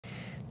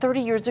30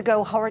 years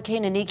ago,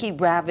 Hurricane Iniki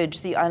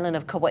ravaged the island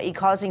of Kauai,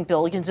 causing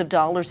billions of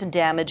dollars in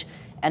damage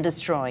and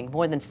destroying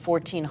more than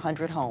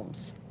 1,400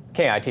 homes.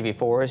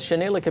 KITV4's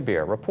Shanila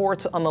Kabir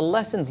reports on the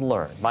lessons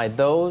learned by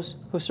those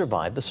who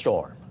survived the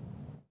storm.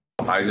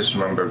 I just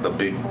remember the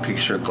big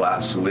picture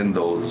glass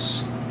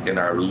windows in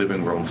our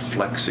living room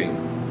flexing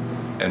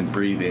and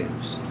breathing.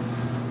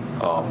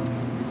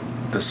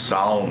 The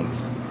sound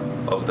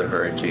of the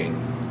hurricane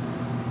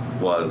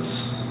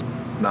was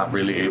not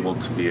really able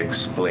to be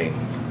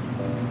explained.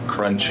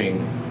 Crunching,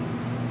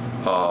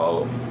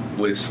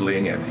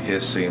 whistling and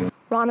hissing.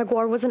 Ron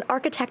Agor was an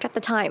architect at the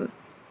time.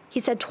 He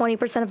said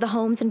 20% of the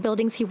homes and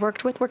buildings he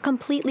worked with were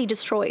completely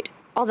destroyed.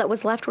 All that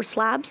was left were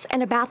slabs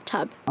and a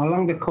bathtub.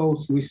 Along the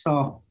coast, we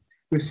saw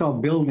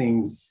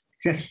buildings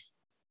just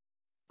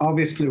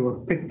obviously were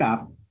picked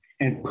up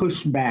and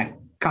pushed back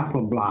a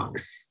couple of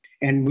blocks.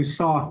 And we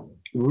saw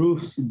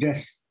roofs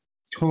just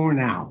torn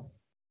out.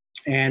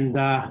 And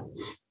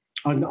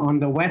on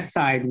the west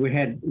side, we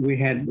had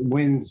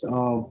winds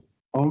of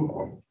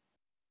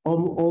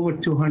over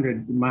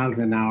 200 miles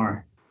an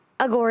hour.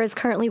 Agor is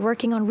currently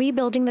working on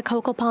rebuilding the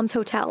Coco Palms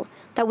Hotel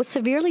that was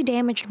severely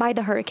damaged by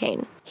the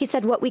hurricane. He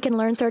said what we can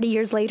learn 30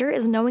 years later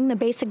is knowing the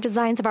basic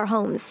designs of our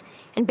homes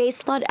and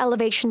base flood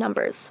elevation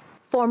numbers.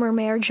 Former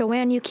Mayor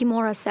Joanne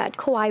Yukimura said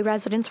Kauai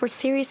residents were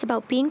serious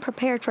about being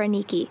prepared for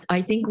Iniki.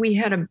 I think we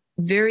had a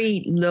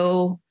very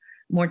low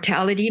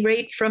mortality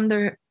rate from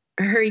the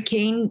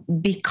hurricane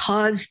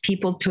because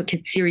people took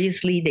it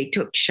seriously. They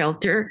took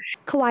shelter.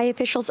 Kauai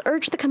officials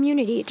urged the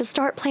community to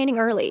start planning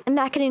early, and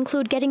that can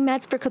include getting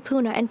meds for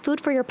kapuna and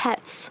food for your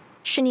pets.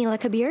 Shanila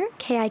Kabir,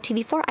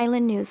 KITV4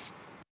 Island News.